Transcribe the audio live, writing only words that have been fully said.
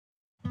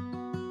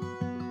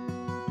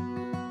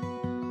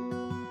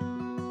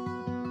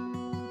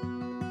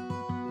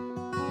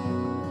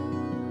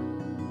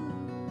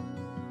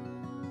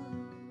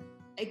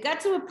it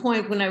got to a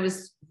point when I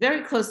was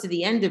very close to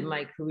the end of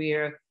my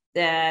career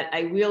that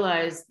I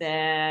realized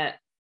that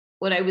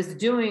what I was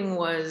doing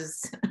was,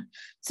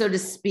 so to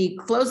speak,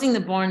 closing the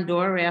barn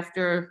door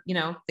after,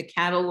 the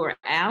cattle were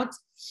out.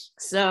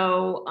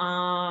 So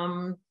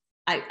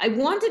I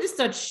wanted to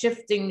start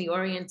shifting the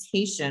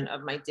orientation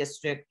of my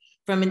district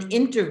from an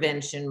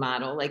intervention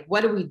model, like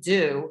what do we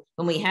do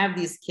when we have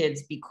these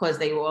kids because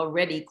they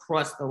already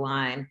crossed the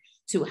line,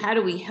 to how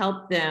do we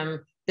help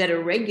them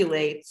better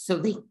regulate so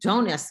they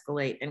don't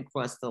escalate and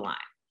cross the line.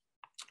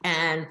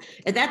 And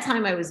at that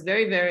time, I was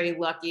very, very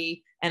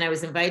lucky. And I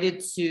was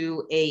invited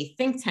to a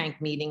think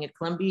tank meeting at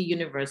Columbia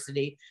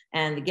University.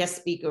 And the guest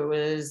speaker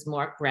was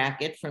Mark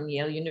Brackett from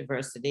Yale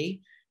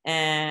University.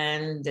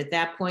 And at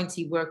that point,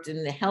 he worked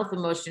in the Health,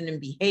 Emotion, and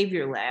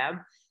Behavior Lab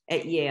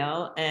at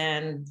Yale.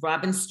 And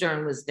Robin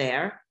Stern was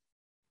there.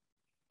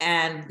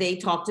 And they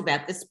talked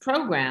about this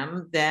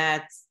program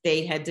that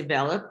they had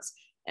developed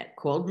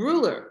called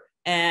Ruler.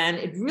 And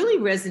it really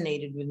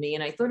resonated with me.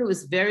 And I thought it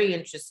was very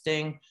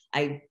interesting.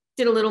 I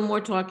did a little more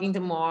talking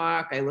to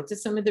Mark. I looked at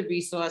some of the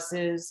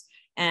resources,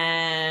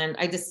 and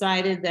I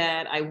decided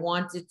that I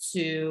wanted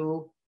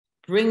to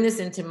bring this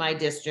into my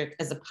district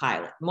as a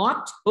pilot.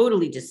 Mark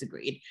totally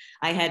disagreed.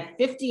 I had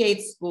 58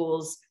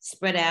 schools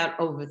spread out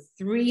over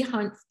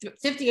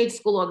 58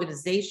 school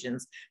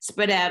organizations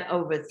spread out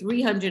over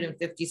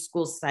 350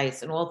 school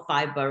sites in all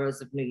 5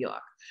 boroughs of New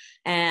York.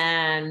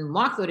 And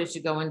Mark thought it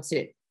should go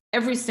into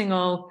every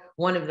single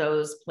one of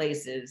those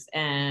places.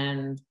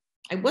 And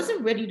I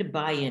wasn't ready to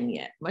buy in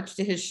yet, much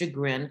to his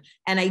chagrin.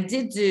 And I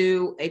did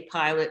do a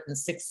pilot in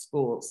 6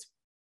 schools.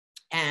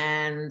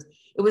 And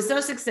it was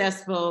so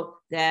successful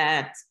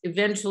that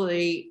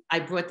eventually I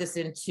brought this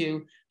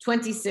into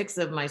 26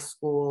 of my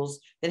schools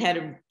that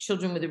had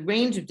children with a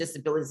range of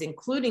disabilities,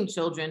 including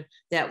children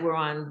that were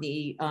on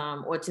the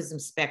autism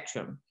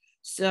spectrum.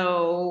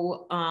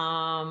 So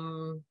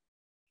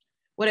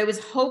what I was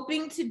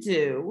hoping to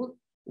do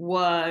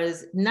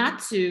was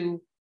not to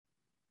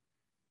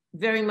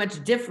very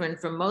much different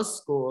from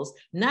most schools,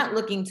 not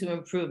looking to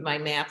improve my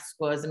math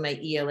scores and my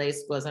ELA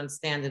scores on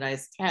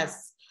standardized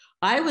tests.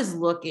 I was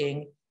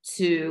looking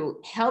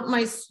to help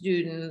my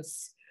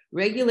students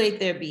regulate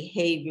their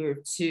behavior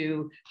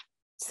to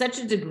such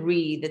a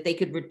degree that they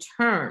could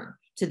return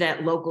to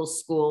that local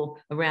school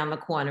around the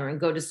corner and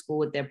go to school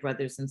with their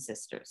brothers and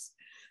sisters.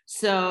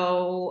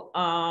 So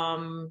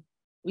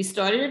we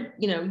started,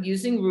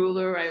 using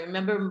Ruler. I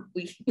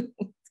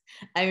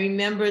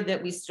remember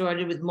that we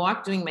started with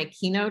Mark doing my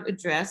keynote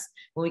address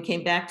when we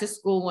came back to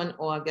school one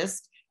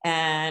August,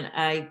 and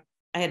I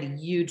had a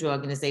huge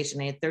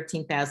organization. I had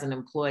 13,000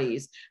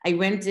 employees. I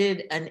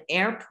rented an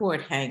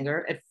airport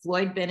hangar at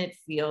Floyd Bennett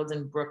Field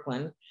in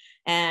Brooklyn,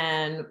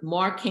 and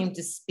Mark came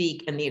to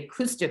speak, and the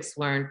acoustics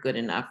weren't good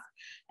enough.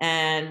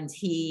 And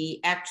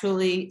he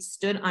actually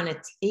stood on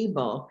a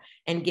table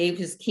and gave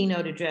his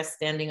keynote address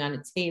standing on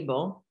a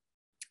table.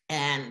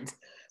 And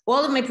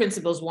all of my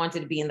principals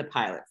wanted to be in the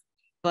pilot,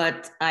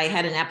 but I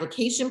had an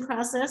application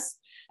process.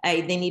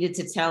 They needed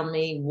to tell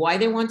me why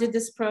they wanted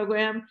this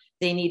program.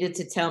 They needed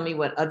to tell me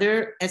what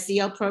other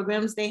SEL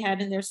programs they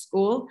had in their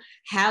school,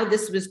 how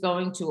this was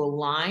going to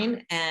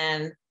align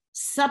and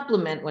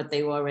supplement what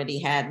they already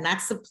had,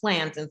 not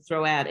supplant and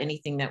throw out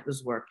anything that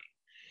was working.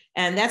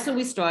 And that's when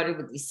we started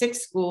with these 6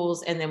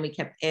 schools, and then we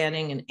kept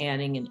adding and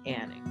adding and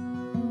adding.